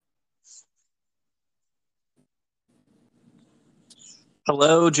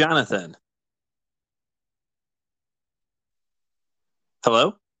Hello, Jonathan.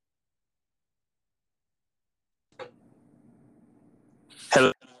 Hello?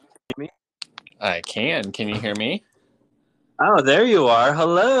 Hello. Me? I can. Can you hear me? Oh, there you are.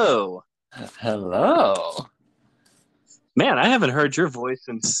 Hello. Hello. Man, I haven't heard your voice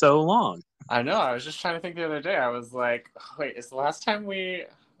in so long. I know. I was just trying to think the other day. I was like, wait, is the last time we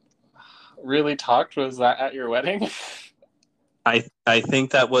really talked was that at your wedding? I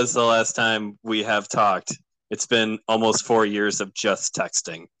think that was the last time we have talked. It's been almost 4 years of just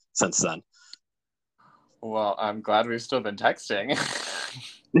texting since then. Well, I'm glad we've still been texting.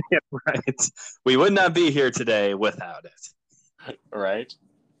 Yeah, right. We would not be here today without it. Right?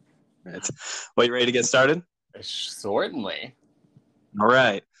 Right. Well, you ready to get started? Certainly. All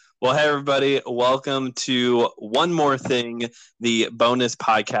right. Well, hey, everybody. Welcome to One More Thing, the bonus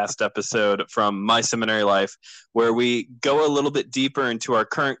podcast episode from my seminary life, where we go a little bit deeper into our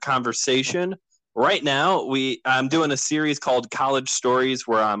current conversation. Right now, I'm doing a series called College Stories,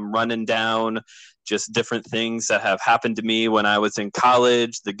 where I'm running down just different things that have happened to me when I was in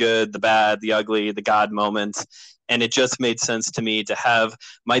college, the good, the bad, the ugly, the God moments. And it just made sense to me to have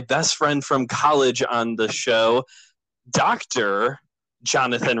my best friend from college on the show, Dr.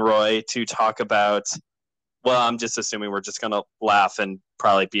 Jonathon Roy, to talk about. Well, I'm just assuming we're just going to laugh and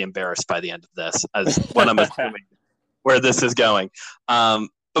probably be embarrassed by the end of this, as what I'm assuming where this is going. But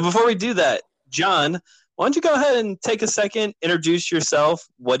before we do that, John, why don't you go ahead and take a second, introduce yourself?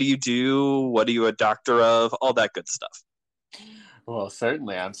 What do you do? What are you a doctor of? All that good stuff. Well,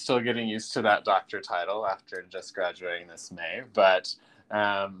 certainly. I'm still getting used to that doctor title after just graduating this May, but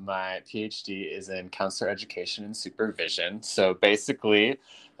my PhD is in counselor education and supervision. So basically,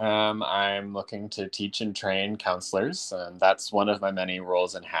 I'm looking to teach and train counselors. That's one of my many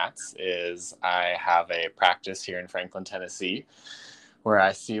roles and hats. Is I have a practice here in Franklin, Tennessee, where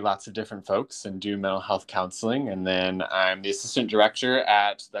I see lots of different folks and do mental health counseling. And then I'm the assistant director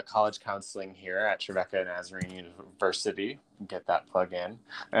at the college counseling here at Trevecca Nazarene University. Get that plug in.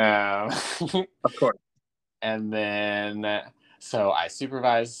 Of course. And then, so I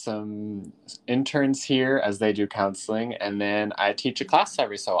supervise some interns here as they do counseling. And then I teach a class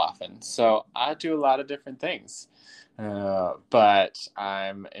every so often. So I do a lot of different things. But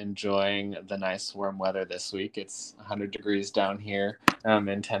I'm enjoying the nice warm weather this week. It's 100 degrees down here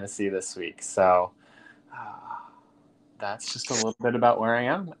in Tennessee this week. So that's just a little bit about where I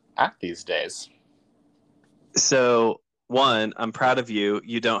am at these days. So, one, I'm proud of you.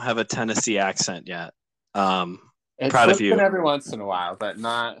 You don't have a Tennessee accent yet. It Proud of slips in you. every once in a while, but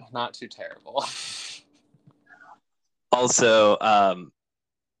not too terrible. Also,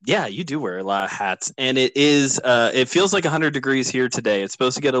 yeah, you do wear a lot of hats, and it feels like 100 degrees here today. It's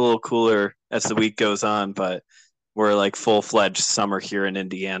supposed to get a little cooler as the week goes on, but we're like full-fledged summer here in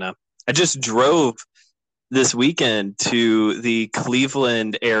Indiana. I just drove this weekend to the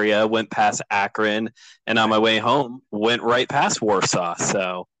Cleveland area, went past Akron, and on my way home, went right past Warsaw.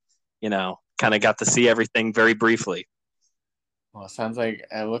 So, kind of got to see everything very briefly. Well,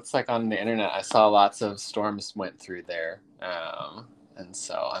 it looks like on the internet I saw lots of storms went through there. And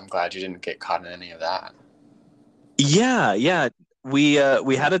so I'm glad you didn't get caught in any of that. Yeah. We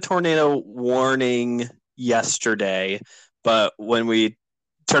had a tornado warning yesterday, but when we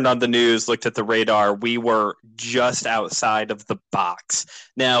turned on the news, looked at the radar, we were just outside of the box.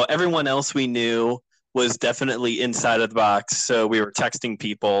 Now, everyone else we knew was definitely inside of the box, so we were texting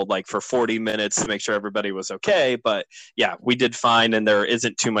people like for 40 minutes to make sure everybody was okay. But yeah, we did fine, and there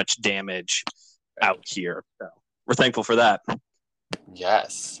isn't too much damage out here. So we're thankful for that.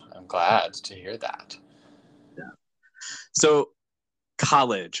 Yes, I'm glad to hear that. Yeah. So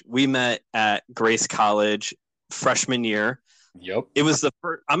college, we met at Grace College freshman year. Yep. It was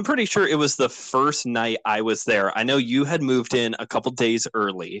I'm pretty sure it was the first night I was there. I know you had moved in a couple days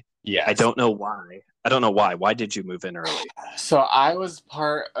early. Yes. I don't know why. Why did you move in early? So I was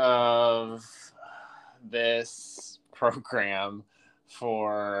part of this program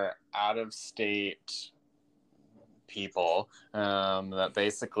for out-of-state people that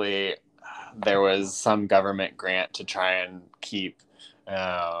basically there was some government grant to try and keep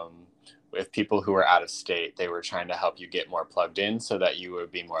with people who were out of state. They were trying to help you get more plugged in so that you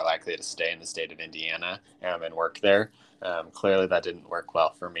would be more likely to stay in the state of Indiana and work there. Clearly that didn't work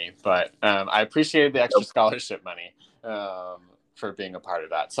well for me, but I appreciated the extra scholarship money for being a part of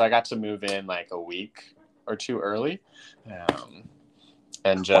that. So I got to move in like a week or two early.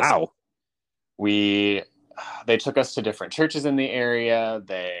 And just, wow. They took us to different churches in the area.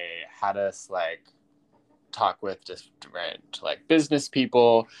 They had us like talk with different like business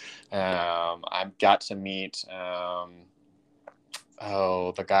people. I got to meet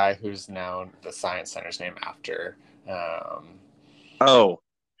Oh, the guy who's now the Science Center's named after. Oh,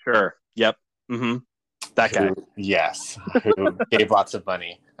 sure. Yep. Mm-hmm. That guy. Who gave lots of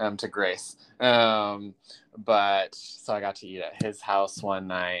money to Grace. But so I got to eat at his house one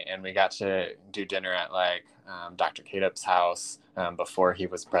night, and we got to do dinner at like Dr. Cadup's house before he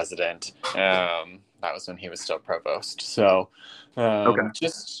was president. That was when he was still provost. So Okay.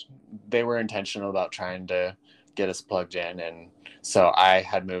 just they were intentional about trying to get us plugged in, and so I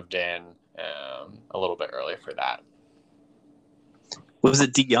had moved in a little bit early for that. Was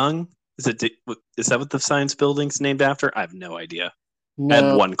it DeYoung? Is that what the science building's named after? I have no idea. No, I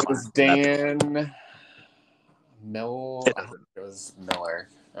had one it class. was Dan Mill. I think it was Miller.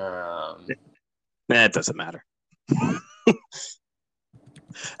 It doesn't matter.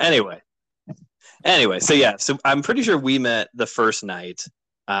 Anyway, so I'm pretty sure we met the first night.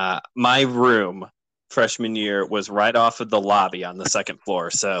 My room freshman year was right off of the lobby on the second floor,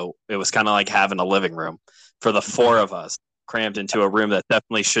 so it was kind of like having a living room for the four of us crammed into a room that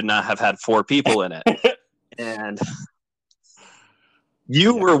definitely should not have had four people in it. And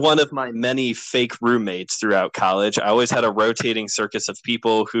you were one of my many fake roommates throughout college. I always had a rotating circus of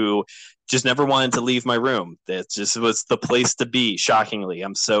people who just never wanted to leave my room. It just was the place to be, shockingly.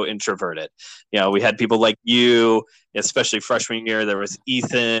 I'm so introverted. We had people like you, especially freshman year. There was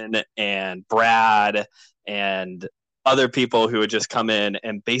Ethan and Brad and other people who would just come in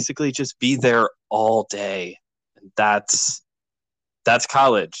and basically just be there all day. And that's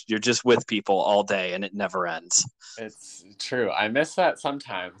college. You're just with people all day and it never ends. It's true. I miss that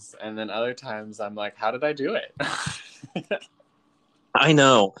sometimes. And then other times I'm like, how did I do it? I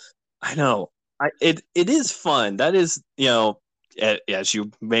know. It is fun. That is, as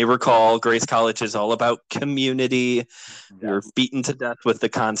you may recall, Grace College is all about community. Yes. You're beaten to death with the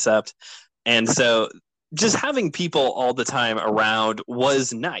concept. And so just having people all the time around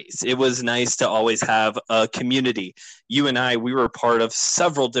was nice. It was nice to always have a community. You and I, we were part of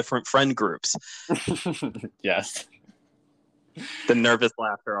several different friend groups. Yes. The nervous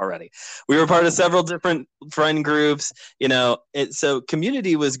laughter already. We were part of several different friend groups, so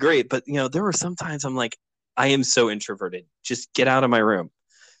community was great, but there were sometimes I'm like, I am so introverted. Just get out of my room.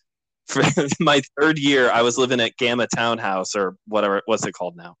 For my third year, I was living at Gamma Townhouse or whatever. What's it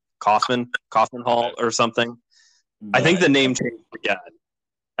called now? Kaufman Hall or something. I think the name changed again.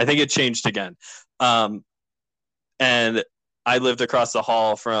 I think it changed again. And I lived across the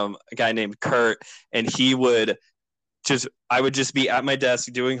hall from a guy named Kurt, and I would just be at my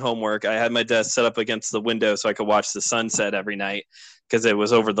desk doing homework. I had my desk set up against the window so I could watch the sunset every night because it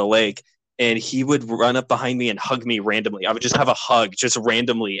was over the lake. And he would run up behind me and hug me randomly. I would just have a hug just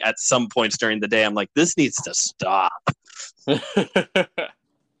randomly at some points during the day. I'm like, this needs to stop.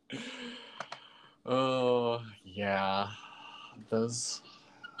 Oh, yeah.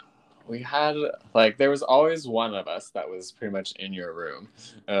 We had, there was always one of us that was pretty much in your room.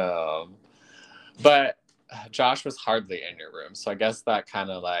 But Josh was hardly in your room, so I guess that kind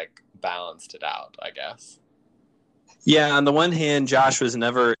of balanced it out, I guess. Yeah, on the one hand, Josh was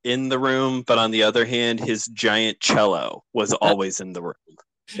never in the room, but on the other hand, his giant cello was always in the room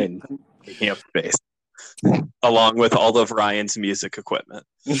and taking up space, along with all of Ryan's music equipment.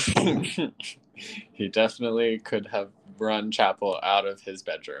 He definitely could have run chapel out of his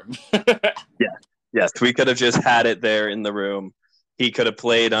bedroom. Yes, we could have just had it there in the room. He could have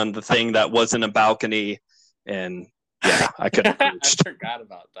played on the thing that wasn't a balcony. And yeah, I could have preached. I forgot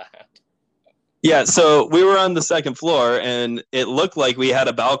about that. Yeah, so we were on the second floor, and it looked like we had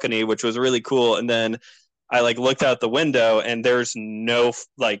a balcony, which was really cool. And then I looked out the window, and there's no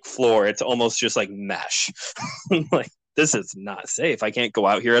floor. It's almost just mesh. This is not safe. I can't go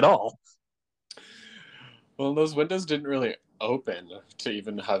out here at all. Well, those windows didn't really open to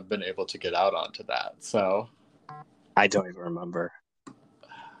even have been able to get out onto that. So I don't even remember.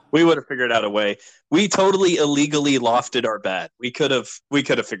 We would have figured out a way. We totally illegally lofted our bed. We could have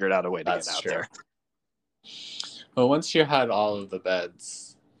figured out a way to get out there. Well, once you had all of the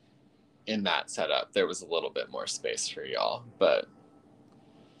beds in that setup, there was a little bit more space for y'all. But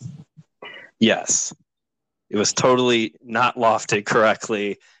yes, it was totally not lofted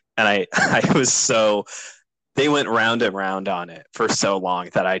correctly, and I was so. They went round and round on it for so long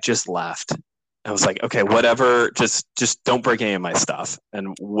that I just left. I was like, okay, whatever, just don't break any of my stuff,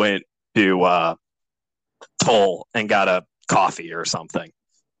 and went to Toll and got a coffee or something.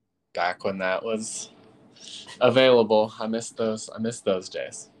 Back when that was available. I miss those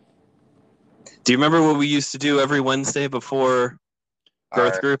days. Do you remember what we used to do every Wednesday before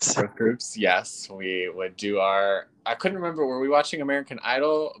growth groups? Growth groups, yes. We would do I couldn't remember, were we watching American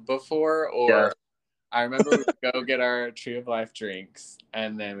Idol before or I remember we would go get our Tree of Life drinks,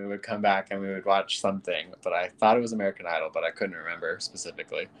 and then we would come back and we would watch something. But I thought it was American Idol, but I couldn't remember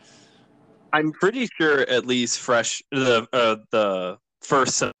specifically. I'm pretty sure at least the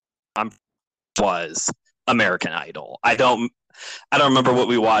first was American Idol. I don't remember what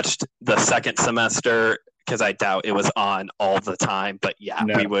we watched the second semester because I doubt it was on all the time. But yeah,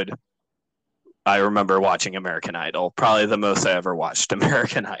 No. we would. I remember watching American Idol. Probably the most I ever watched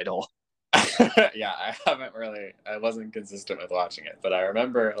American Idol. Yeah, I wasn't consistent with watching it, but I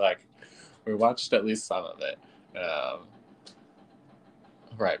remember like we watched at least some of it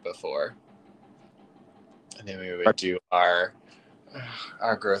right before. And then we would do our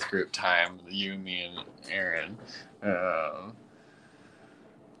growth group time, you, me, and Aaron.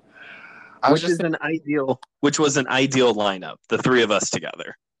 Which was an ideal lineup, the three of us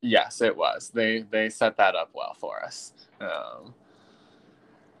together. Yes, it was. They set that up well for us.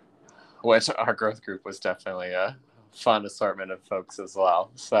 Which our growth group was definitely a fun assortment of folks as well.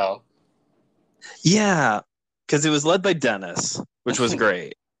 So yeah, because it was led by Dennis, which was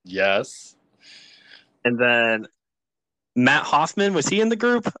great. Yes. And then Matt Hoffman, was he in the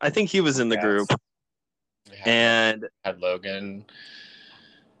group? I think he was in the group. And had Logan.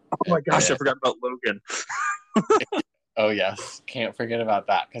 Oh my gosh, I forgot about Logan. Oh yes, can't forget about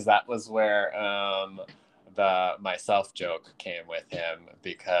that, because that was where the myself joke came with him,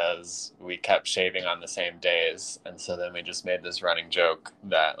 because we kept shaving on the same days, and so then we just made this running joke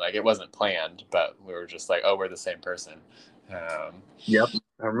that like it wasn't planned, but we were just like, oh, we're the same person. Yep,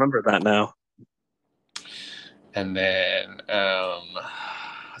 I remember that now. And then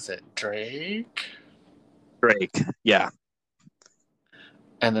was it Drake? Drake, yeah.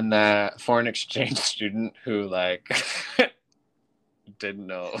 And then that foreign exchange student who like didn't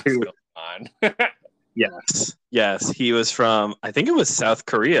know what was going on. Yes, he was from, I think it was South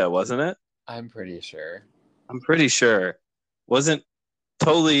Korea, wasn't it? I'm pretty sure. Wasn't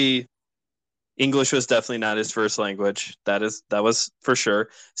totally. English was definitely not his first language. That was for sure.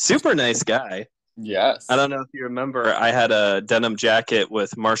 Super nice guy. Yes. I don't know if you remember, I had a denim jacket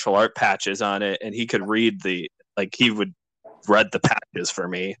with martial art patches on it, and he could read he would read the patches for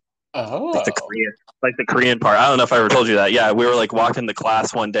me. Oh. Like the Korean part. I don't know if I ever told you that. Yeah, we were like walking to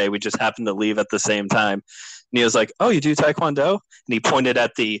class one day. We just happened to leave at the same time. And he was like, "Oh, you do Taekwondo?" And he pointed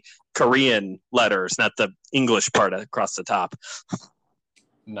at the Korean letters, not the English part across the top.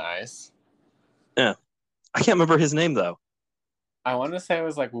 Nice. Yeah. I can't remember his name, though. I want to say it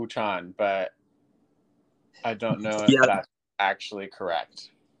was like Wu-chan, but I don't know if that's actually correct.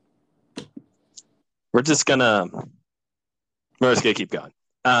 We're just gonna keep going.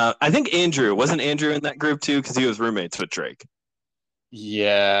 I think wasn't Andrew in that group too, because he was roommates with Drake.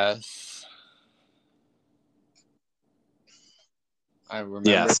 Yes. I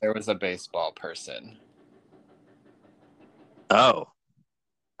remember there was a baseball person. Oh.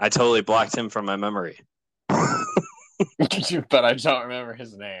 I totally blocked him from my memory. But I don't remember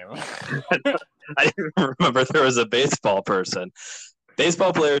his name. I remember there was a baseball person.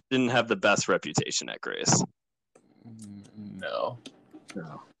 Baseball players didn't have the best reputation at Grace. No.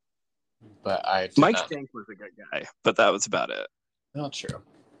 But Mike Shank was a good guy, but that was about it. Not true.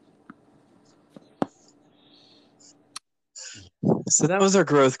 So that was our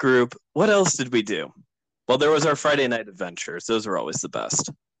growth group. What else did we do? Well, there was our Friday night adventures. Those were always the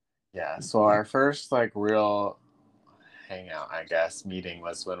best. Yeah, so our first real hangout, I guess, meeting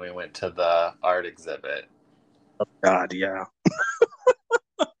was when we went to the art exhibit. Oh God, yeah.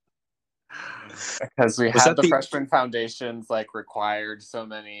 Because we had the freshman foundations required so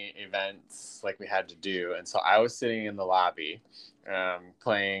many events we had to do, and so I was sitting in the lobby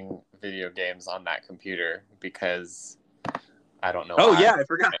playing video games on that computer because I don't know why. Yeah, I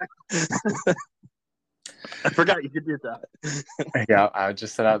forgot. I forgot you could do that. Yeah, I would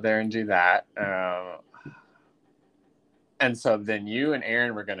just sit out there and do that. And so then you and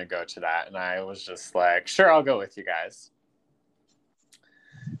Aaron were going to go to that, and I was just like, sure, I'll go with you guys.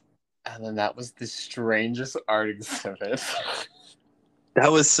 And then that was the strangest art exhibit.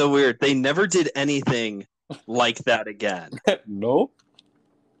 That was so weird. They never did anything like that again. Nope.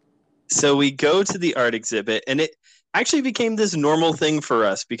 So we go to the art exhibit, and it actually became this normal thing for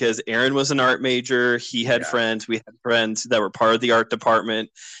us because Aaron was an art major. He had friends. We had friends that were part of the art department,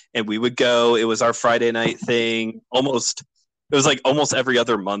 and we would go. It was our Friday night thing. It was almost every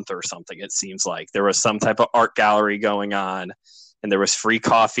other month or something, it seems like. There was some type of art gallery going on, and there was free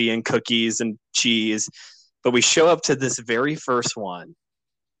coffee and cookies and cheese. But we show up to this very first one,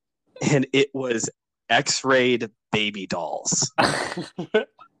 and it was X-rayed baby dolls.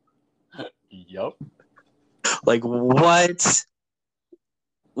 Yup. What?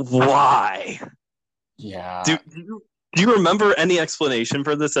 Why? Yeah. Do you remember any explanation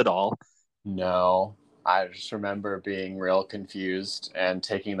for this at all? No. I just remember being real confused and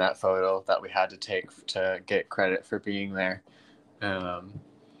taking that photo that we had to take to get credit for being there. Um,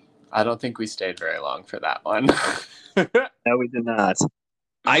 I don't think we stayed very long for that one. No, we did not.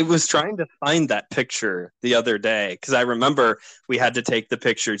 I was trying to find that picture the other day because I remember we had to take the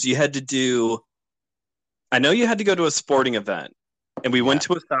pictures. I know you had to go to a sporting event, and we went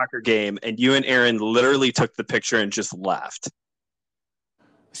to a soccer game, and you and Aaron literally took the picture and just left.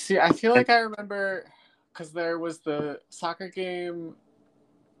 See, I feel like I remember because there was the soccer game.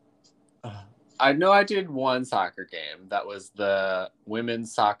 I know I did one soccer game that was the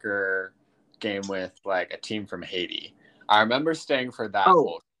women's soccer game with like a team from Haiti. I remember staying for that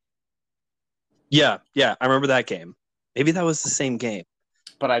whole. Yeah, I remember that game. Maybe that was the same game.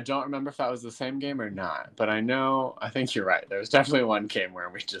 But I don't remember if that was the same game or not. But I think you're right. There was definitely one game where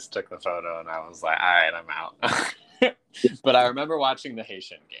we just took the photo and I was like, all right, I'm out. But I remember watching the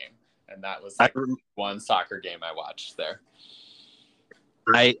Haitian game. And that was like one soccer game I watched there.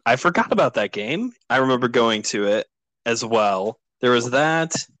 I forgot about that game. I remember going to it as well. There was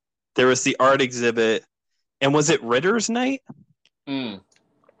that. There was the art exhibit. And was it Ritter's Night?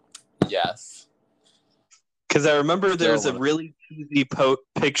 Yes. Because I remember there's a really cheesy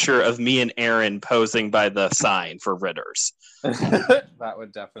picture of me and Aaron posing by the sign for Ritter's. That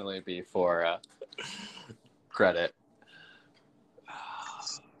would definitely be for credit.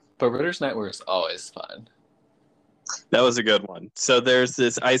 But Ritter's Night was always fun. That was a good one. So there's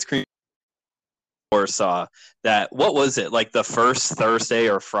this ice cream Warsaw that, what was it, like the first Thursday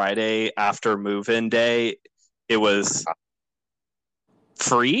or Friday after move-in day, it was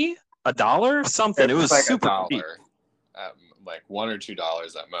free? $1? Something. It was like super $1, cheap. Like $1 or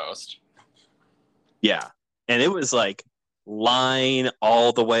 $2 at most. Yeah. And it was like line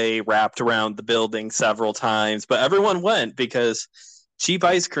all the way wrapped around the building several times, but everyone went because cheap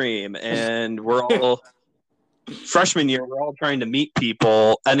ice cream, and we're all freshman year, we're all trying to meet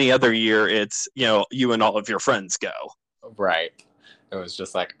people. Any other year, it's, you and all of your friends go. Right. It was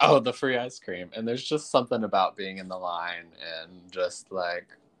just like, oh, the free ice cream. And there's just something about being in the line and just like,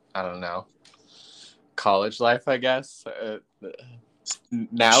 I don't know, college life, I guess.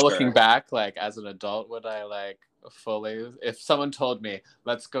 Now sure. Looking back, like as an adult, would I like fully, if someone told me,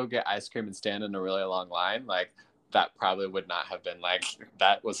 let's go get ice cream and stand in a really long line, like that probably would not have been like,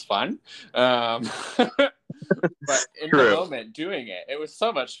 that was fun. But in True. The moment doing it, it was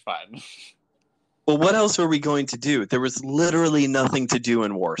so much fun. Well, what else were we going to do? There was literally nothing to do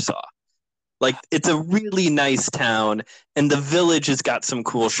in Warsaw. Like, it's a really nice town, and the village has got some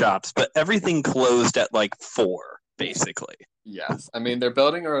cool shops, but everything closed at like 4, basically. Yes. I mean, they're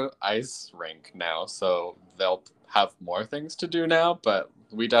building an ice rink now, so they'll have more things to do now, but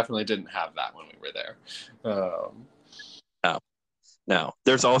we definitely didn't have that when we were there. No.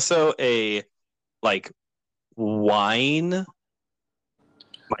 There's also a, like, wine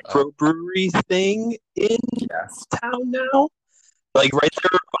microbrewery thing in town now. Like, right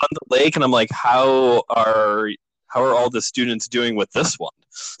there on the lake, and I'm like, how are all the students doing with this one?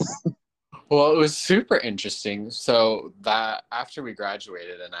 Well, it was super interesting. So that after we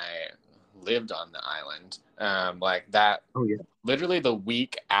graduated and I lived on the island, like that, literally the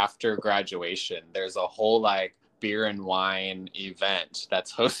week after graduation, there's a whole like beer and wine event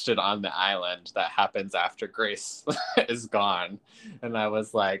that's hosted on the island that happens after Grace is gone. And I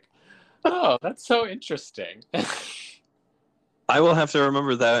was like, oh, that's so interesting. I will have to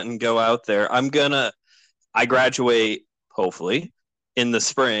remember that and go out there. I graduate, hopefully, in the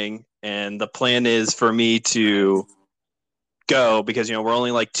spring, and the plan is for me to go because, we're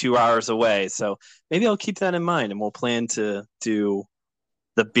only like 2 hours away. So maybe I'll keep that in mind, and we'll plan to do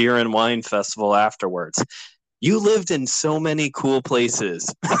the beer and wine festival afterwards. You lived in so many cool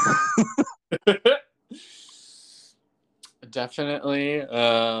places. Definitely.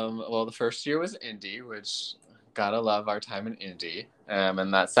 Well, the first year was Indy, which gotta love our time in Indy.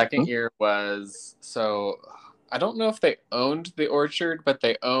 And that second year was, so I don't know if they owned the orchard, but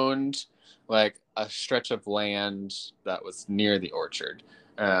they owned like a stretch of land that was near the orchard.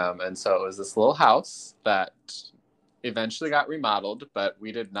 And so it was this little house that eventually got remodeled, but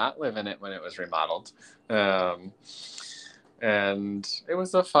we did not live in it when it was remodeled. And it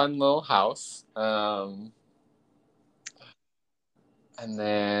was a fun little house. And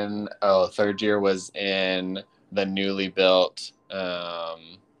then, third year was in the newly built, the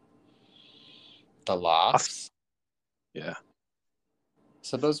lofts. Yeah.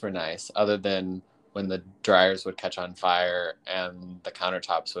 So those were nice, other than when the dryers would catch on fire and the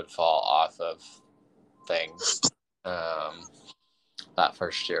countertops would fall off of things. That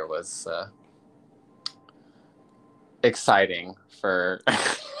first year was exciting for.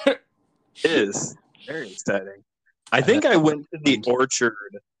 It is very exciting. I think I went to the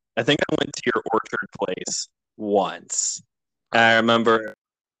orchard. I think I went to your orchard place once. I remember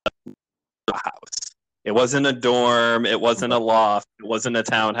a house. It wasn't a dorm. It wasn't a loft. It wasn't a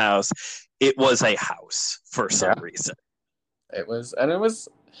townhouse. It was a house for some reason. It was, and it was.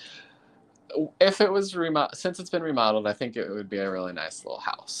 If it was since it's been remodeled, I think it would be a really nice little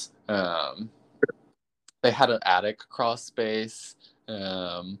house. They had an attic crawl space,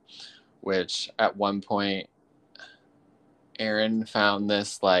 which at one point, Aaron found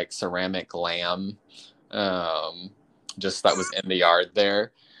this like ceramic lamb, just that was in the yard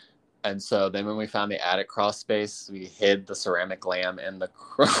there. And so then when we found the attic crawl space, we hid the ceramic lamb in the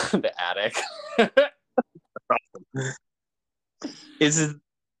the attic.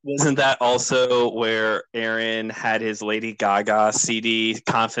 Wasn't that also where Aaron had his Lady Gaga CD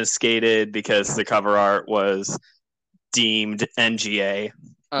confiscated because the cover art was deemed NGA,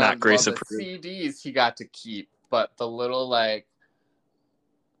 not Grace approved? The CDs he got to keep, but the little like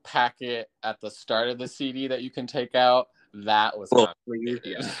packet at the start of the CD that you can take out, that was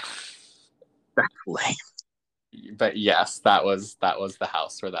confiscated. That's lame. But yes, that was the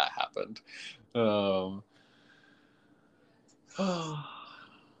house where that happened.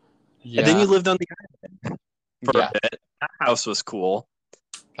 Yeah. And then you lived on the island for a bit. That house was cool.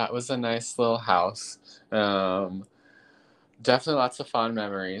 That was a nice little house. Definitely lots of fond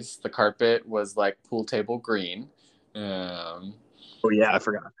memories. The carpet was like pool table green. Oh yeah, I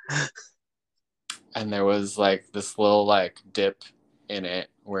forgot. And there was like this little like dip in it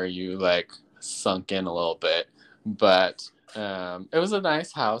where you like sunk in a little bit. But it was a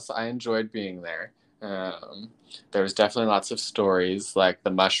nice house. I enjoyed being there. There was definitely lots of stories, like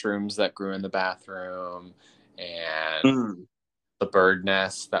the mushrooms that grew in the bathroom and the bird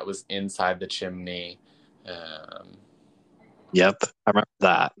nest that was inside the chimney. Yep, I remember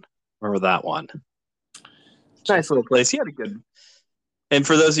that. Remember that one. Nice little place. He had a good. And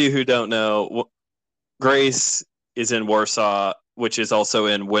for those of you who don't know, Grace is in Warsaw, which is also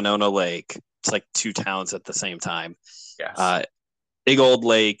in Winona Lake. It's like two towns at the same time. Yes. Big old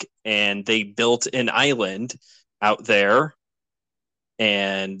lake, and they built an island out there,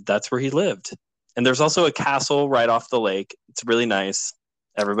 and that's where he lived. And there's also a castle right off the lake. It's really nice.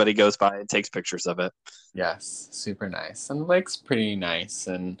 Everybody goes by and takes pictures of it. Yes, super nice. And the lake's pretty nice.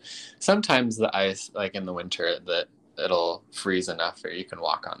 And sometimes the ice, like in the winter, that it'll freeze enough where you can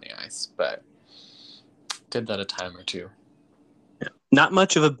walk on the ice. But did that a time or two. Yeah. Not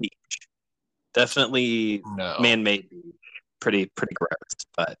much of a beach. Definitely man-made beach. Pretty gross,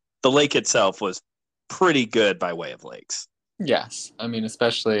 but the lake itself was pretty good by way of lakes. Yes, I mean,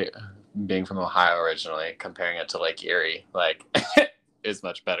 especially being from Ohio originally, comparing it to Lake Erie, like, is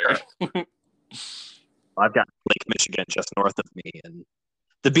much better. I've got Lake Michigan just north of me, and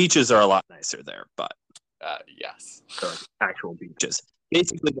the beaches are a lot nicer there, but yes, actual beaches.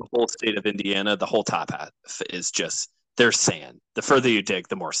 Basically, the whole state of Indiana, the whole top half is just there's sand. The further you dig,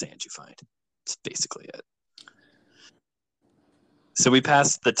 the more sand you find. That's basically it. So we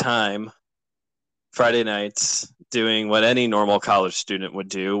passed the time Friday nights doing what any normal college student would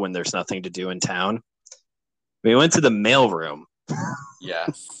do when there's nothing to do in town. We went to the mailroom.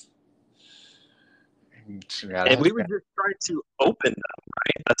 Yes. And we would just try to open them,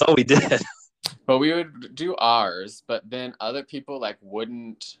 right? That's all we did. But we would do ours, but then other people like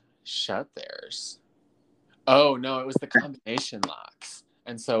wouldn't shut theirs. Oh, no, it was the combination locks.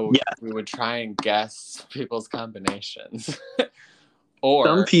 And so we would try and guess people's combinations. Or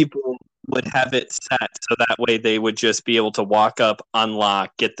some people would have it set so that way they would just be able to walk up,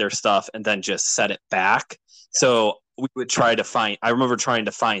 unlock, get their stuff, and then just set it back. Yes. So we would try to find. I remember trying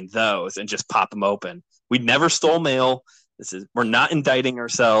to find those and just pop them open. We never stole mail. We're not indicting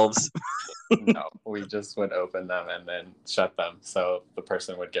ourselves. No, we just would open them and then shut them, so the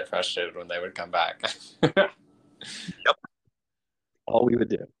person would get frustrated when they would come back. Yep, all we would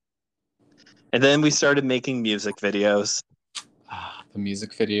do. And then we started making music videos. The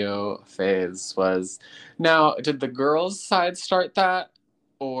music video phase was... Now, did the girls' side start that?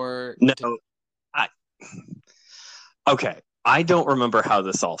 Or... No. Okay, I don't remember how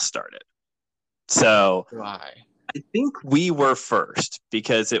this all started. So... Why? I think we were first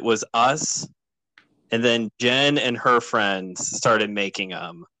because it was us, and then Jen and her friends started making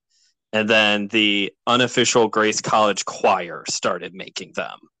them. And then the unofficial Grace College choir started making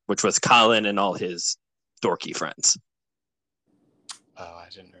them, which was Colin and all his dorky friends. Oh, I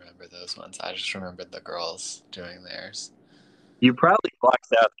didn't remember those ones. I just remembered the girls doing theirs. You probably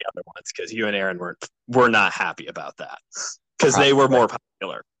blocked out the other ones because you and Aaron were not happy about that because they were more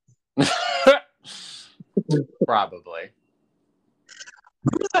popular. Probably.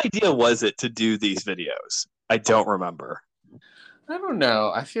 Whose idea was it to do these videos? I don't remember. I don't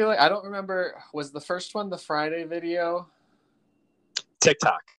know. I feel like I don't remember. Was the first one the Friday video?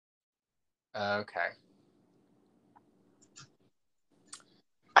 TikTok. Okay.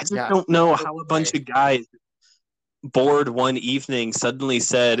 I just don't know how a bunch of guys bored one evening suddenly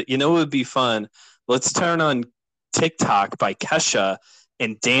said, you know, it would be fun. Let's turn on TikTok by Kesha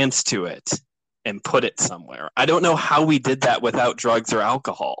and dance to it and put it somewhere. I don't know how we did that without drugs or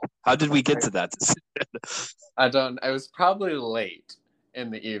alcohol. How did we get to that decision? I don't. It was probably late in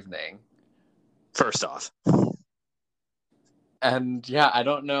the evening. First off. And yeah, I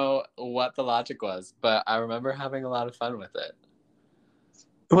don't know what the logic was, but I remember having a lot of fun with it.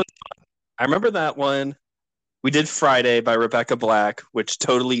 It was fun. I remember that one. We did Friday by Rebecca Black, which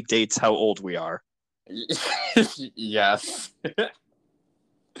totally dates how old we are. Yes. It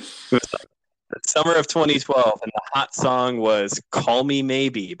was like the summer of 2012, and the hot song was Call Me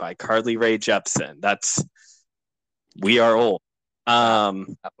Maybe by Carly Rae Jepsen. We are old.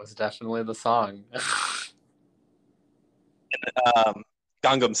 That was definitely the song.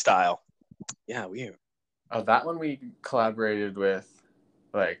 Gangnam Style. Yeah, we. Oh, that one we collaborated with,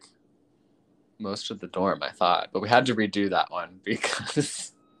 like, most of the dorm, I thought. But we had to redo that one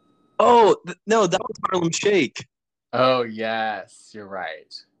because... Oh, no, that was Harlem Shake. Oh, yes, you're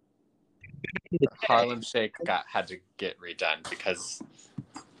right. Harlem Shake had to get redone because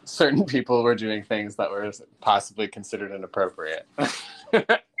certain people were doing things that were possibly considered inappropriate. It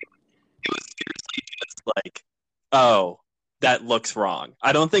was seriously just like, oh, that looks wrong.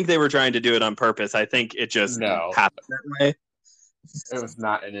 I don't think they were trying to do it on purpose. I think it just happened that way. It was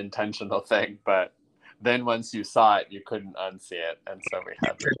not an intentional thing, but then once you saw it, you couldn't unsee it, and so we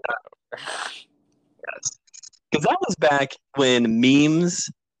had to do it. Yes. Because that was back when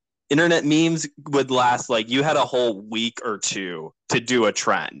internet memes would last, like, you had a whole week or two to do a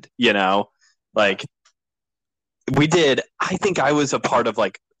trend, you know? Like, I think I was a part of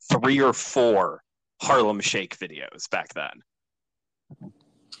like 3 or 4 Harlem Shake videos back then.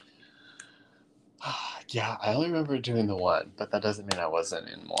 Yeah, I only remember doing the one, but that doesn't mean I wasn't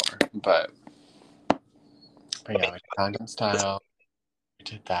in more. But yeah, we did Gangnam Style. We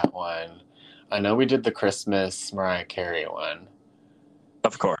did that one. I know we did the Christmas Mariah Carey one.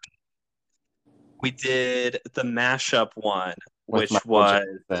 Of course. We did the mashup one, which Michael was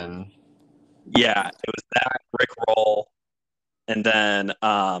Jackson. Yeah, it was that, Rick Roll, and then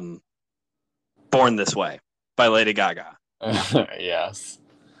Born This Way by Lady Gaga. Yes.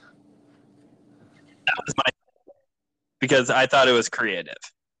 That was because I thought it was creative.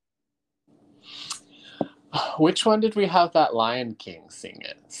 Which one did we have that Lion King scene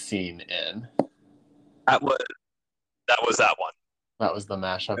in? That was that one. That was the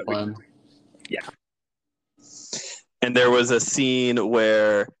mashup one? Yeah. And there was a scene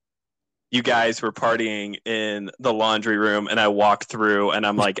where you guys were partying in the laundry room, and I walked through, and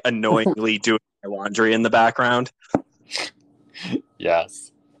I'm like annoyingly doing my laundry in the background.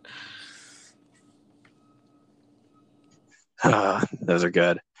 Yes. Those are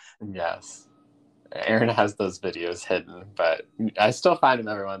good. Yes. Aaron has those videos hidden, but I still find them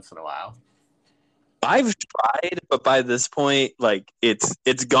every once in a while. I've tried, but by this point, like, it's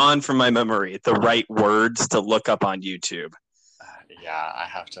gone from my memory. The right words to look up on YouTube. Yeah, I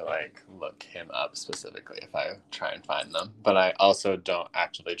have to like look him up specifically if I try and find them. But I also don't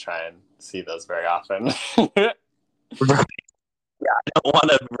actually try and see those very often. Right. Yeah, I don't want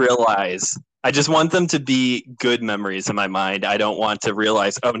to realize. I just want them to be good memories in my mind. I don't want to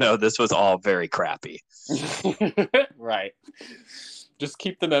realize, oh no, this was all very crappy. Right. Just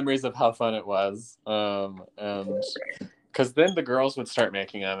keep the memories of how fun it was. And because then the girls would start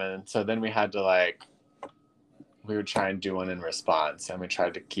making them, and so then we had to we would try and do one in response, and we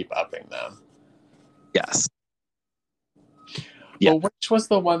tried to keep upping them. Yes. Yeah. Well, which was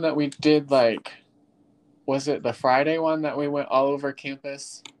the one that we did, was it the Friday one that we went all over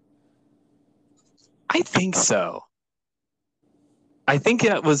campus? I think so. I think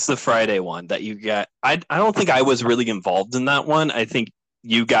that was the Friday one that you got. I don't think I was really involved in that one. I think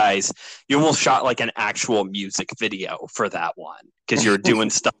you almost shot like an actual music video for that one because you're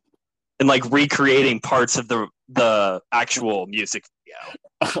doing stuff and like recreating parts of the actual music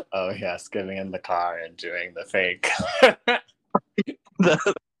video. Oh yes, getting in the car and doing the fake.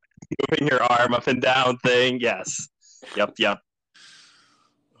 The moving your arm up and down thing. Yes. Yep.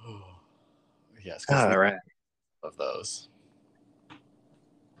 Yes. All right. Of those.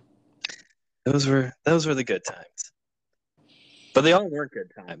 Those were the good times. But they all weren't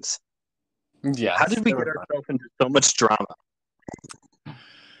good times. Yeah. How did we get ourselves into so much drama?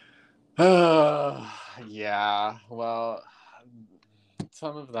 Yeah, well,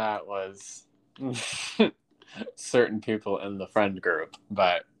 some of that was certain people in the friend group,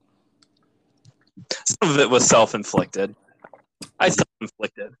 but Some of it was self-inflicted. I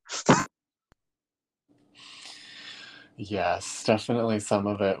self-inflicted. yes, definitely some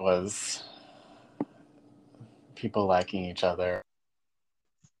of it was people liking each other.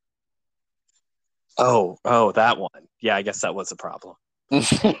 Oh, that one. Yeah, I guess that was a problem.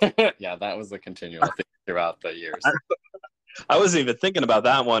 Yeah, that was a continual thing throughout the years. I wasn't even thinking about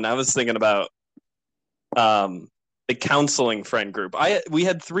that one. I was thinking about the counseling friend group. We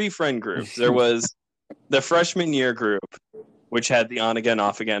had 3 friend groups. There was the freshman year group, which had the on again,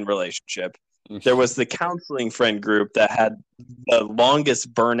 off again relationship. There was the counseling friend group that had the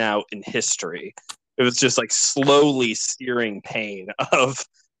longest burnout in history. It was just like slowly searing pain of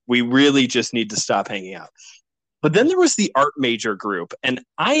we really just need to stop hanging out. But then there was the art major group, and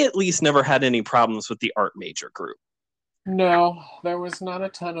I at least never had any problems with the art major group. No, there was not a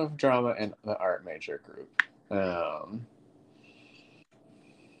ton of drama in the art major group.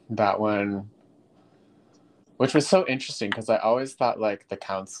 That one, which was so interesting because I always thought like the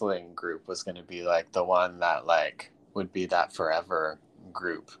counseling group was going to be like the one that like would be that forever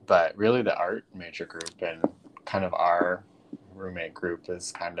group, but really the art major group and kind of our roommate group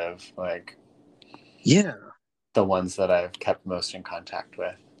is kind of like the ones that I've kept most in contact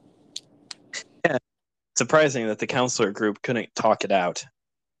with. Yeah, surprising that the counselor group couldn't talk it out.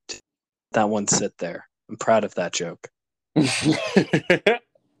 That one sit there. I'm proud of that joke.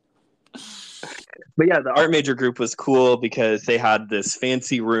 But yeah, the art major group was cool because they had this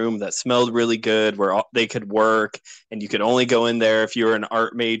fancy room that smelled really good where they could work, and you could only go in there if you were an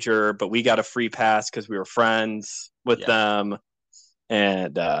art major, but we got a free pass because we were friends with them.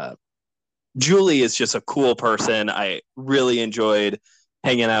 And Julie is just a cool person. I really enjoyed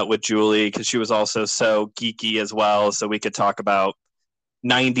hanging out with Julie because she was also so geeky as well, so we could talk about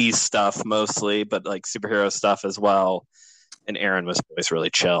 90s stuff mostly, but like superhero stuff as well. And Aaron was always really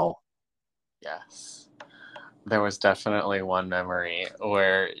chill. Yes. There was definitely one memory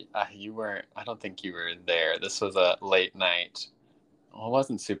where you weren't, I don't think you were there. This was a late night. Well, it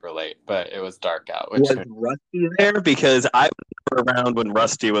wasn't super late, but it was dark out. Was Rusty there? Because I was never around when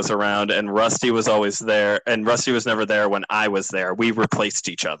Rusty was around, and Rusty was always there, and Rusty was never there when I was there. We replaced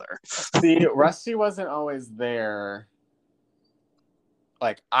each other. See, Rusty wasn't always there.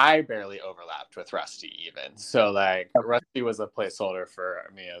 Like, I barely overlapped with Rusty even. So, like, Rusty was a placeholder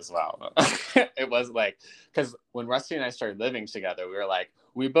for me as well. It was like, because when Rusty and I started living together, we were like,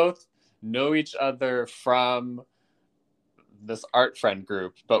 we both know each other from this art friend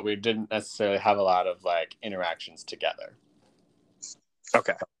group, but we didn't necessarily have a lot of, like, interactions together.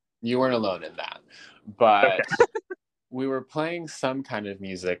 Okay. You weren't alone in that. But we were playing some kind of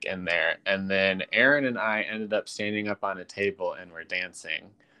music in there, and then Aaron and I ended up standing up on a table and we're dancing.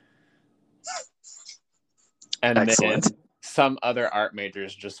 And Excellent. then some other art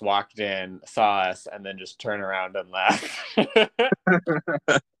majors just walked in, saw us, and then just turned around and left.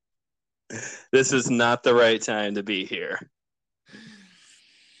 This is not the right time to be here.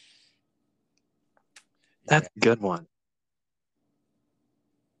 That's a good one.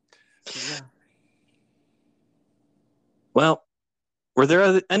 Yeah. Well, were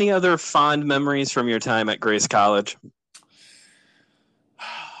there any other fond memories from your time at Grace College?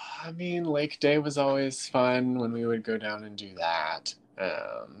 I mean, Lake Day was always fun when we would go down and do that.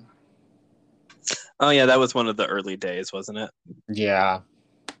 Oh, yeah, that was one of the early days, wasn't it? Yeah.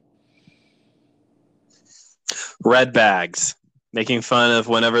 Red bags. Making fun of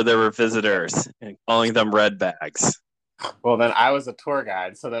whenever there were visitors and calling them red bags. Well, then I was a tour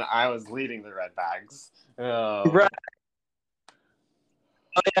guide, so then I was leading the red bags. Right.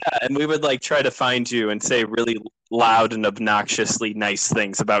 Oh, yeah, and we would like try to find you and say really loud and obnoxiously nice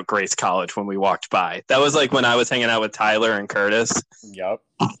things about Grace College when we walked by. That was like when I was hanging out with Tyler and Curtis. Yep.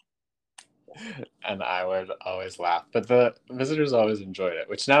 And I would always laugh. But the visitors always enjoyed it,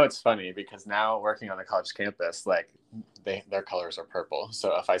 which now it's funny because now working on the college campus, like their colors are purple.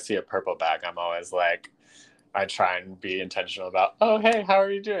 So if I see a purple bag, I'm always like, I try and be intentional about, oh, hey, how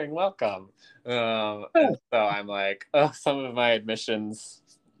are you doing? Welcome. And so I'm like, oh, some of my admissions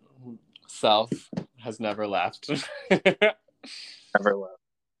self has never left. Never left.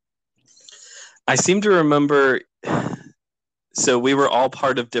 I seem to remember, so we were all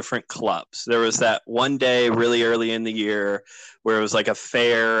part of different clubs. There was that one day really early in the year where it was like a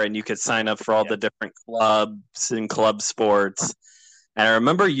fair and you could sign up for all the different clubs and club sports. And I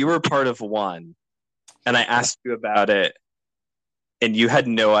remember you were part of one, and I asked you about it, and you had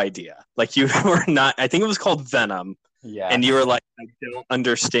no idea. Like, you were not, I think it was called Venom. Yeah. And you were like, I don't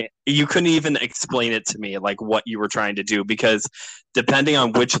understand. You couldn't even explain it to me, like what you were trying to do, because depending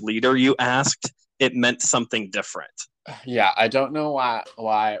on which leader you asked, it meant something different. Yeah, I don't know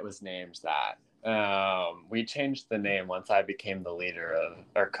why it was named that. We changed the name once I became the leader of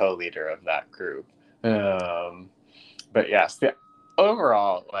or co-leader of that group. But yes,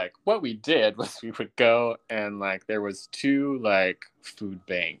 overall, like what we did was we would go and like there was two like food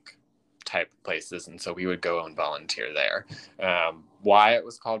bank type places, and so we would go and volunteer there. Why it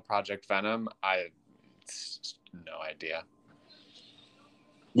was called Project Venom, I no idea.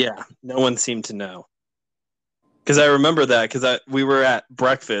 Yeah, no one seemed to know. Because I remember that because we were at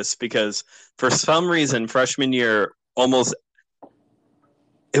breakfast because for some reason freshman year it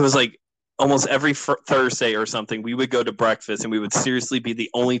was like almost every Thursday or something we would go to breakfast and we would seriously be the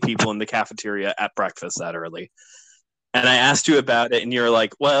only people in the cafeteria at breakfast that early. And I asked you about it and you're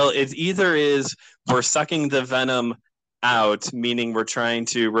like, well, it either is we're sucking the venom out, meaning we're trying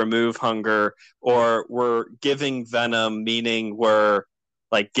to remove hunger, or we're giving venom, meaning we're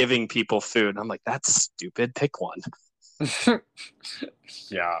like giving people food. I'm like, that's stupid. Pick one.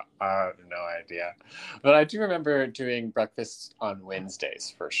 Yeah, I have no idea. But I do remember doing breakfast on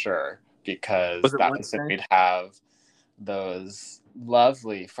Wednesdays for sure, because that was when we'd have those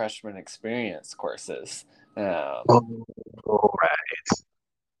lovely freshman experience courses. Right.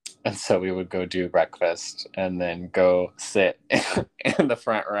 And so we would go do breakfast and then go sit in the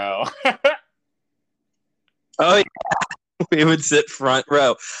front row. Oh, yeah. We would sit front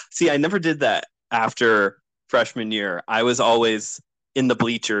row. See, I never did that after freshman year. I was always in the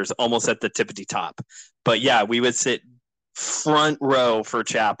bleachers, almost at the tippity top. But yeah, we would sit front row for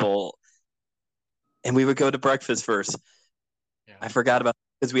chapel, and we would go to breakfast first. Yeah. I forgot about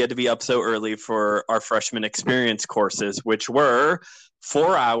because we had to be up so early for our freshman experience courses, which were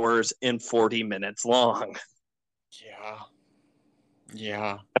 4 hours and 40 minutes long.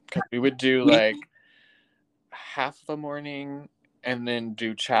 Yeah. We would do like half the morning and then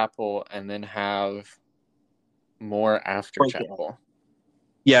do chapel and then have more after chapel.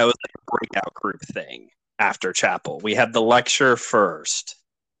 Yeah, it was like a breakout group thing after chapel. We had the lecture first,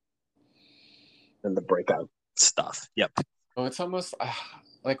 then the breakout stuff. Yep. Oh, it's almost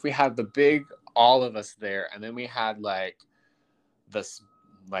like we had the big, all of us there, and then we had like this,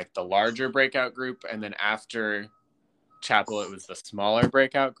 like the larger breakout group, and then after chapel, it was the smaller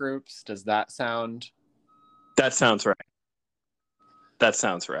breakout groups. Does that sound? That sounds right. That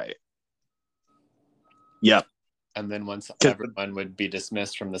sounds right. Yep. And then once everyone would be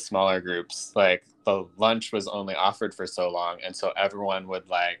dismissed from the smaller groups, like the lunch was only offered for so long, and so everyone would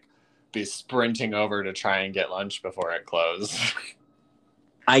like be sprinting over to try and get lunch before it closed.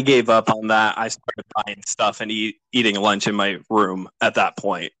 I gave up on that. I started buying stuff and eating lunch in my room at that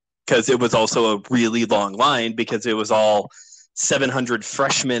point because it was also a really long line because it was all 700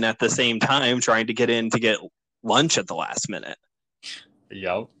 freshmen at the same time trying to get in to get lunch at the last minute.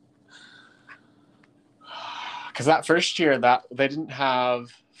 Yep. Because that first year, that they didn't have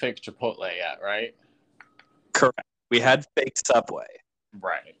fake Chipotle yet, right? Correct. We had fake Subway.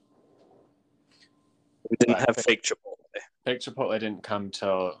 Right. We didn't have fake Chipotle. Fake Chipotle didn't come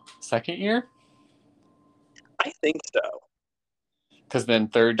till second year? I think so. Because then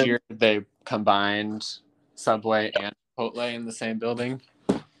third year, they combined Subway and Chipotle in the same building?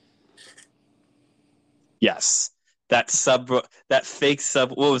 Yes. That fake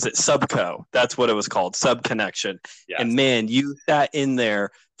sub, what was it? Subco. That's what it was called. Sub Connection. Yes. And man, you sat in there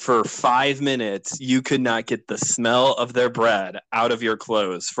for 5 minutes. You could not get the smell of their bread out of your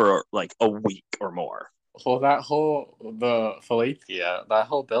clothes for like a week or more. Well, the Philipia, that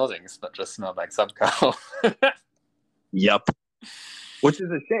whole building just smelled like Subco. Yep. Which is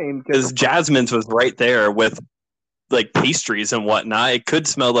a shame because Jasmine's was right there with like pastries and whatnot. It could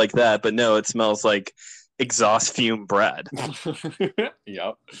smell like that, but no, it smells like exhaust fume bread.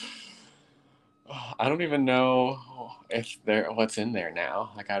 Yep. I don't even know if what's in there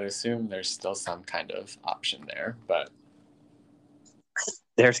now. Like I'd assume there's still some kind of option there, but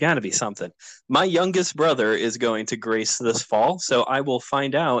there's got to be something. My youngest brother is going to Grace this fall, so I will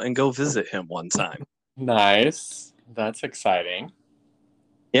find out and go visit him one time. Nice. That's exciting.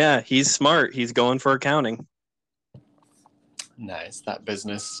 Yeah, he's smart. He's going for accounting. Nice. That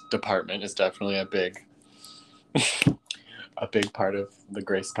business department is definitely a big part of the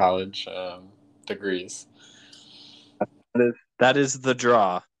Grace College degrees. That is the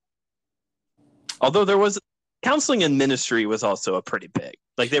draw. Although there was counseling and ministry was also a pretty big,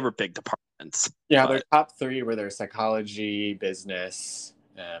 like they were big departments. Yeah, their top three were their psychology, business,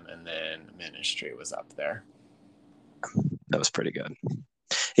 and then ministry was up there. That was pretty good.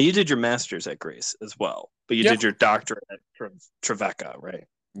 And you did your master's at Grace as well, but you did your doctorate at Trevecca, right?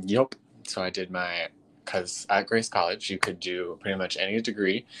 Yep. So I did because at Grace College, you could do pretty much any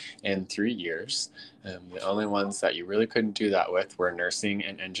degree in 3 years. The only ones that you really couldn't do that with were nursing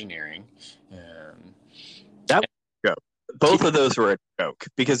and engineering. That was a joke. Both of those were a joke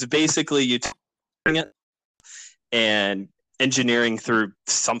because basically you took it and engineering through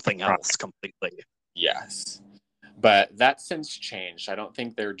something else completely. Yes. But that's since changed. I don't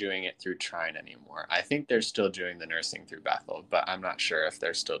think they're doing it through Trine anymore. I think they're still doing the nursing through Bethel, but I'm not sure if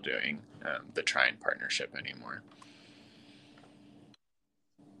they're still doing the Trine partnership anymore.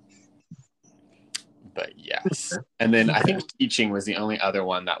 But yes. And then I think teaching was the only other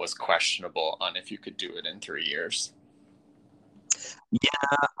one that was questionable on if you could do it in 3 years. Yeah,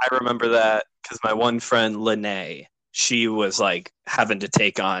 I remember that because my one friend, Lene, she was like having to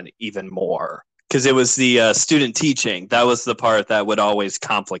take on even more. Because it was the student teaching. That was the part that would always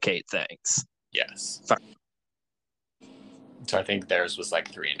complicate things. Yes. So I think theirs was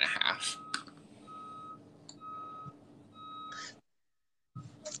like 3.5.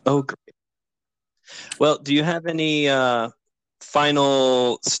 Oh, great. Well, do you have any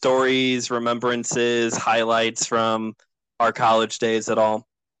final stories, remembrances, highlights from our college days at all?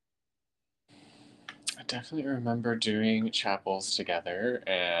 I definitely remember doing chapels together,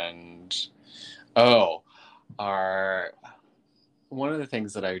 and one of the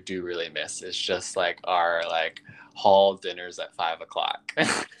things that I do really miss is just like our like hall dinners at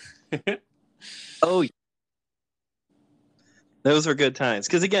 5:00. Oh, those were good times.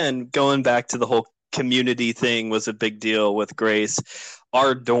 Because again, going back to the whole community thing was a big deal with Grace.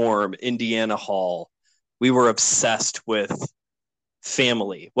 Our dorm, Indiana Hall, we were obsessed with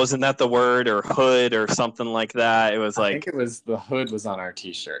family. Wasn't that the word, or hood or something like that? It was like, I think it was the hood was on our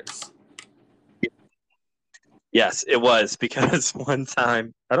t-shirts. Yes, it was, because one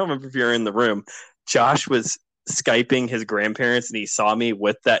time, I don't remember if you were in the room, Josh was Skyping his grandparents and he saw me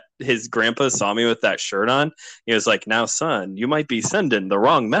with his grandpa saw me with that shirt on. He was like, "Now, son, you might be sending the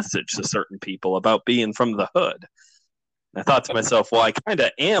wrong message to certain people about being from the hood." And I thought to myself, well, I kind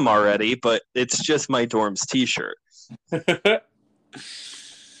of am already, but it's just my dorm's t-shirt.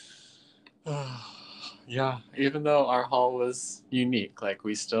 Yeah, even though our hall was unique, like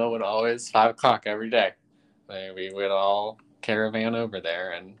we still would always 5:00 every day. Like, we would all caravan over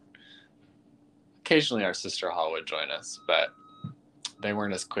there, and occasionally our sister hall would join us, but they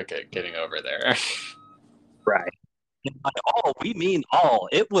weren't as quick at getting over there. Right. And by all, we mean all.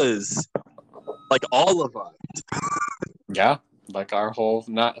 It was like all of us. Yeah, like our whole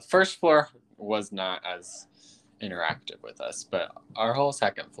first floor was not as interactive with us, but our whole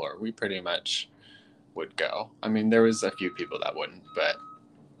second floor, we pretty much would go. I mean, there was a few people that wouldn't, but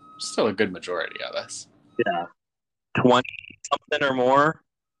still a good majority of us. Yeah. 20 something or more,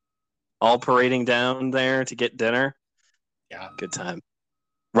 all parading down there to get dinner. Yeah. Good time.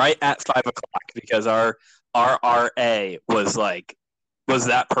 Right at 5:00, because our RA was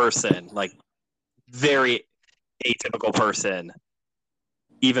that person, like very atypical person,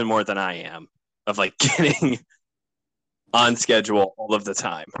 even more than I am, of like getting on schedule all of the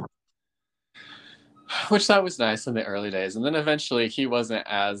time. Which that was nice in the early days. And then eventually he wasn't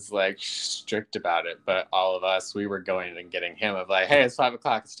as like strict about it, but all of us, we were going and getting him of like, hey, it's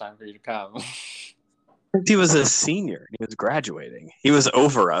 5:00, it's time for you to come. He was a senior. He was graduating. He was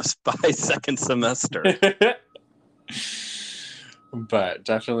over us by second semester. But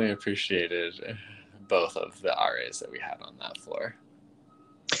definitely appreciated both of the RAs that we had on that floor.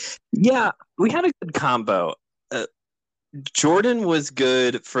 Yeah, we had a good combo. Jordan was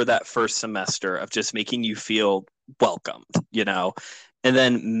good for that first semester of just making you feel welcomed, and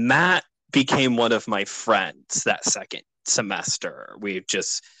then Matt became one of my friends that second semester. We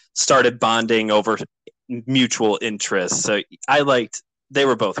just started bonding over mutual interests. So they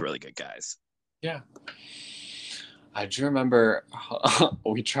were both really good guys. Yeah. I do remember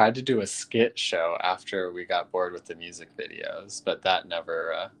we tried to do a skit show after we got bored with the music videos, but that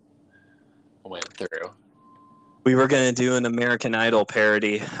never went through. We were going to do an American Idol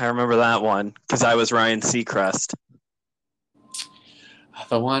parody. I remember that one because I was Ryan Seacrest.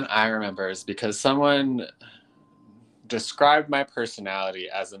 The one I remember is because someone described my personality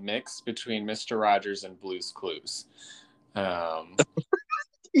as a mix between Mr. Rogers and Blue's Clues.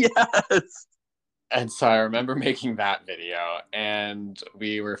 Yes. And so I remember making that video, and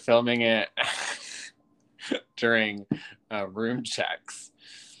we were filming it during room checks.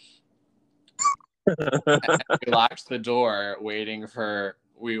 And we locked the door waiting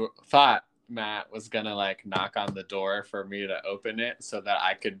we thought Matt was gonna like knock on the door for me to open it so that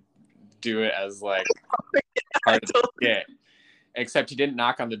I could do it as like part of the skit. except he didn't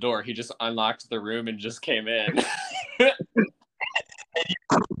knock on the door. He just unlocked the room and just came in. He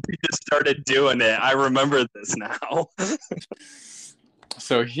just started doing it. I remember this now.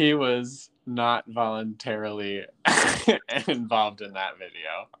 So he was not voluntarily involved in that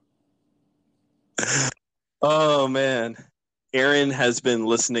video. Oh, man. Aaron has been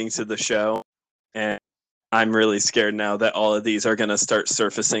listening to the show, and I'm really scared now that all of these are going to start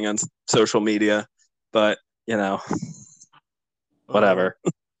surfacing on social media. But, whatever.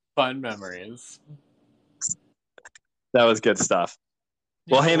 Fun memories. That was good stuff.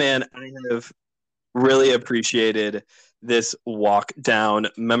 Well, hey, man, I have really appreciated this walk down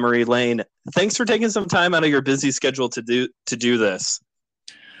memory lane. Thanks for taking some time out of your busy schedule to do this.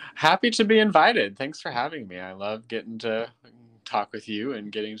 Happy to be invited. Thanks for having me. I love getting to talk with you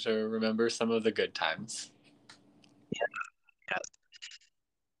and getting to remember some of the good times. Yeah.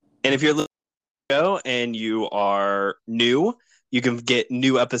 And if you're listening to the show and you are new, you can get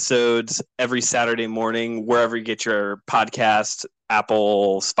new episodes every Saturday morning wherever you get your podcast,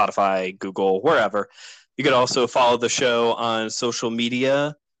 Apple, Spotify, Google, wherever. You could also follow the show on social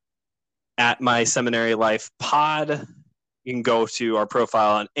media at My Seminary Life Pod. You can go to our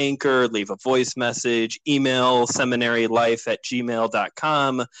profile on Anchor, leave a voice message, email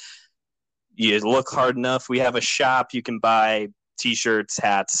seminarylife@gmail.com. You look hard enough. We have a shop. You can buy T-shirts,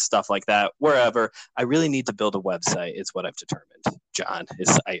 hats, stuff like that, wherever. I really need to build a website is what I've determined, John.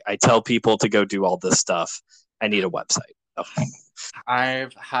 I tell people to go do all this stuff. I need a website. Oh. I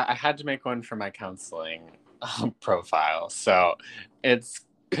had to make one for my counseling profile. So it's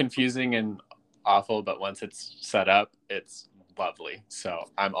confusing and awful, but once it's set up, it's lovely.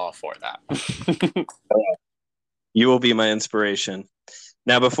 So I'm all for that. You will be my inspiration.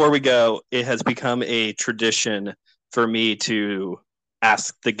 Now, before we go, it has become a tradition for me to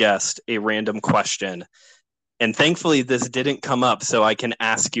ask the guest a random question. And thankfully, this didn't come up, so I can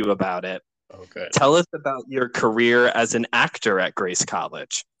ask you about it. Oh, good. Tell us about your career as an actor at Grace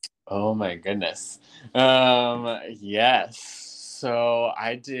College. Oh, my goodness. Yes. So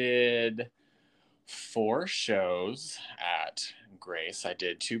I did 4 shows at Grace. I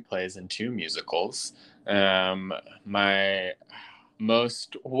did 2 plays and 2 musicals. My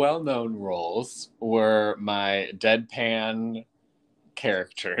most well-known roles were my deadpan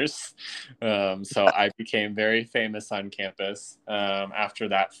characters. So I became very famous on campus after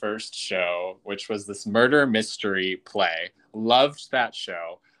that first show, which was this murder mystery play. Loved that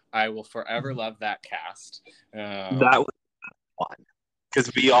show. I will forever love that cast. That was one,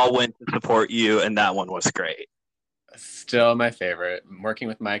 because we all went to support you, and that one was great. Still my favorite. Working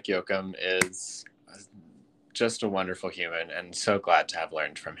with Mike Yoakum is just a wonderful human, and so glad to have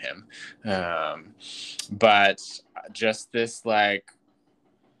learned from him. But just this, I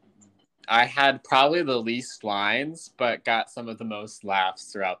had probably the least lines, but got some of the most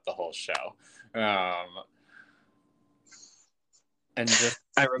laughs throughout the whole show. And just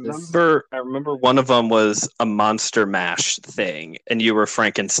I remember one of them was a Monster Mash thing, and you were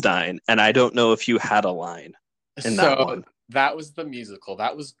Frankenstein, and I don't know if you had a line in that one. That was the musical.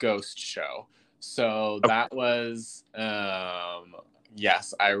 That was Ghost Show. So that was,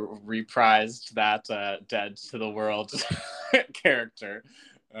 yes, I reprised that Dead to the World character.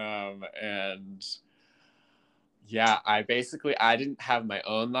 And yeah, I didn't have my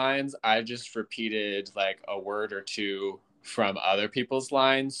own lines. I just repeated a word or two from other people's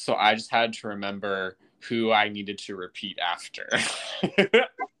lines. So I just had to remember who I needed to repeat after.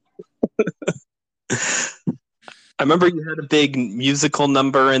 I remember you had a big musical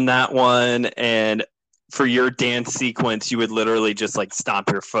number in that one, and for your dance sequence, you would literally just stomp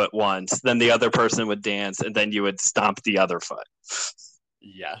your foot once, then the other person would dance, and then you would stomp the other foot.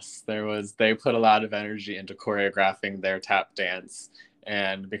 Yes, they put a lot of energy into choreographing their tap dance.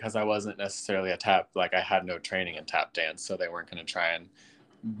 And because I wasn't necessarily a tap, I had no training in tap dance, so they weren't going to try and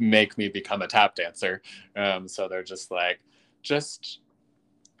make me become a tap dancer. So they're just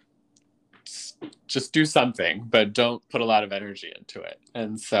just do something, but don't put a lot of energy into it.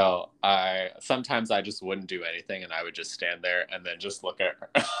 And so sometimes I just wouldn't do anything, and I would just stand there and then just look at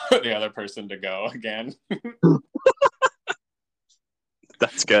the other person to go again.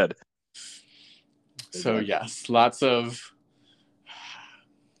 That's good. So yes, lots of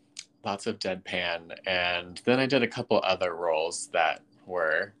deadpan, and then I did a couple other roles that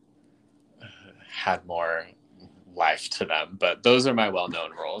had more life to them, but those are my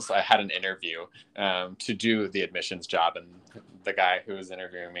well-known roles. I had an interview to do the admissions job, and the guy who was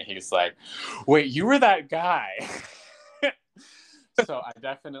interviewing me, he's like, "Wait, you were that guy?" So I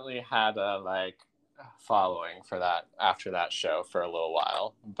definitely had a following for that after that show for a little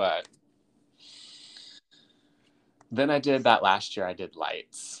while, but Then I did that last year. I did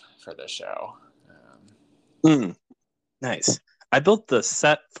lights for the show. Nice. I built the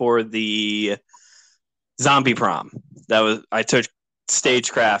set for the zombie prom. I took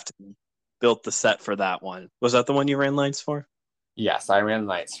stagecraft, built the set for that one. Was that the one you ran lights for? Yes, I ran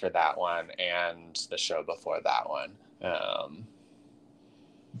lights for that one and the show before that one.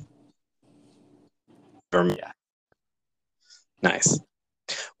 Yeah. Nice.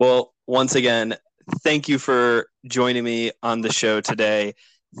 Well, once again, thank you for joining me on the show today.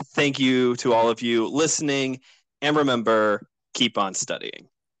 Thank you to all of you listening. And remember, keep on studying.